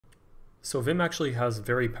So Vim actually has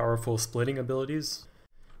very powerful splitting abilities.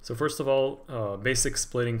 So first of all, basic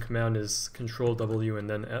splitting command is Control W and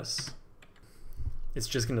then S. It's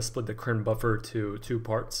just going to split the current buffer to 2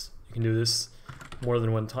 parts. You can do this more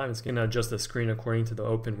than one time. It's going to adjust the screen according to the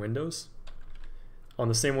open windows. On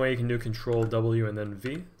the same way, you can do Control W and then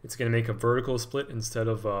V. It's going to make a vertical split instead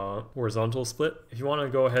of a horizontal split. If you want to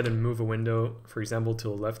go ahead and move a window, for example, to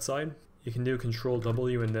the left side, you can do Control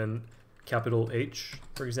W and then capital H,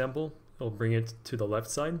 for example. It'll bring it to the left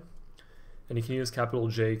side. And you can use capital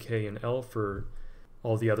J, K, and L for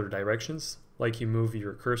all the other directions, like you move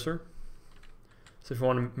your cursor. So if you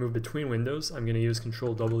want to move between windows, I'm going to use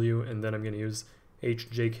Control W and then I'm going to use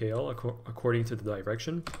H, J, K, L according to the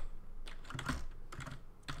direction.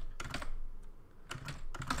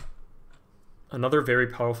 Another very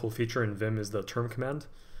powerful feature in Vim is the term command.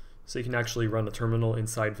 So you can actually run a terminal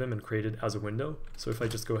inside Vim and create it as a window. So if I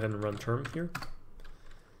just go ahead and run term here,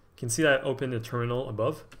 you can see that I opened a terminal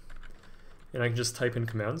above. And I can just type in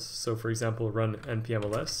commands. So for example, run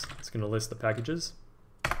npmls. It's going to list the packages.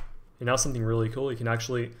 And now something really cool, you can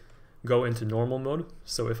actually go into normal mode.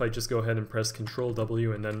 So if I just go ahead and press Control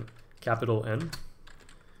W and then capital N,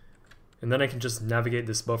 and then I can just navigate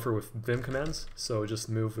this buffer with Vim commands. So just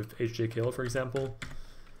move with HJKL, for example.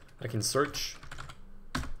 I can search,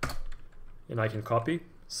 and I can copy.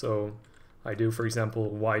 So I do, for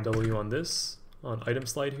example, YW on this, on item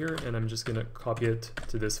slide here, and I'm just going to copy it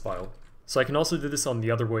to this file. So I can also do this on the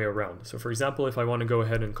other way around. So for example, if I want to go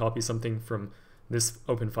ahead and copy something from this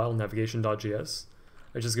open file, navigation.js,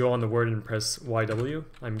 I just go on the word and press YW.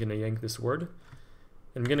 I'm going to yank this word.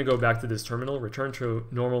 I'm going to go back to this terminal, return to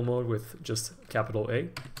normal mode with just capital A.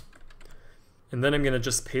 And then I'm going to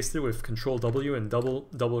just paste it with Control W and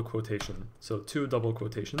double quotation. So 2 double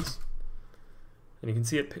quotations. And you can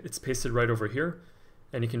see it's pasted right over here.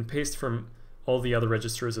 And you can paste from all the other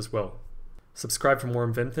registers as well. Subscribe for more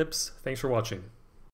Vim tips. Thanks for watching.